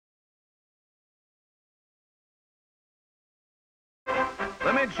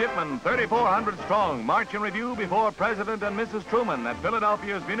midshipmen, 3,400 strong, march in review before President and Mrs. Truman at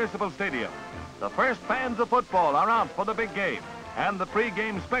Philadelphia's Municipal Stadium. The first fans of football are out for the big game, and the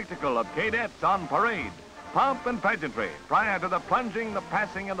pre-game spectacle of cadets on parade, pomp and pageantry prior to the plunging, the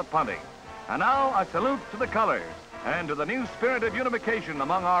passing, and the punting. And now, a salute to the colors and to the new spirit of unification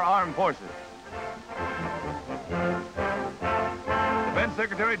among our armed forces. Defense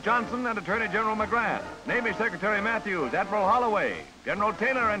Secretary Johnson and Attorney General McGrath, Navy Secretary Matthews, Admiral Holloway, General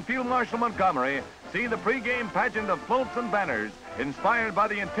Taylor, and Field Marshal Montgomery see the pre-game pageant of floats and banners inspired by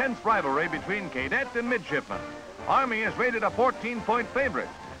the intense rivalry between cadet and midshipmen. Army is rated a 14-point favorite,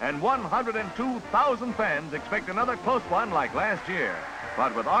 and 102,000 fans expect another close one like last year.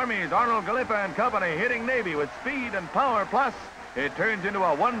 But with Army's Arnold Galiffa and company hitting Navy with speed and power plus, it turns into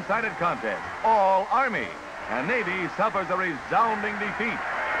a one-sided contest, all Army, and Navy suffers a resounding defeat.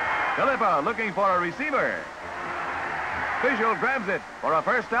 Galiffa looking for a receiver. Visual grabs it for a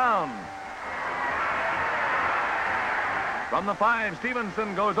first down. From the 5,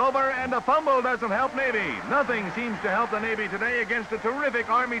 Stephenson goes over, and a fumble doesn't help Navy. Nothing seems to help the Navy today against a terrific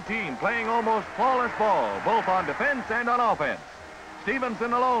Army team playing almost flawless ball, both on defense and on offense.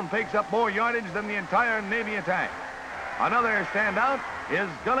 Stephenson alone picks up more yardage than the entire Navy attack. Another standout is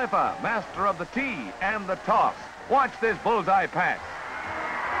Galiffa, master of the tee and the toss. Watch this bullseye pass.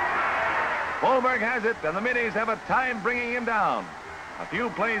 Bolberg has it, and the middies have a time bringing him down. A few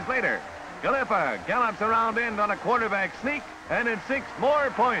plays later, Galiffa gallops around end on a quarterback sneak, and it's 6 more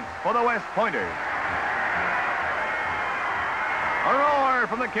points for the West Pointers. A roar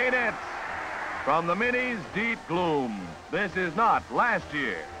from the cadets. From the middies, deep gloom. This is not last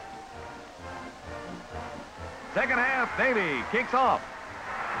year. Second half, Navy kicks off.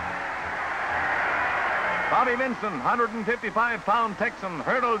 Bobby Vinson, 155-pound Texan,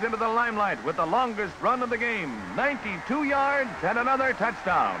 hurdles into the limelight with the longest run of the game, 92 yards and another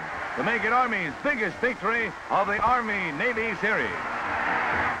touchdown, to make it Army's biggest victory of the Army-Navy series.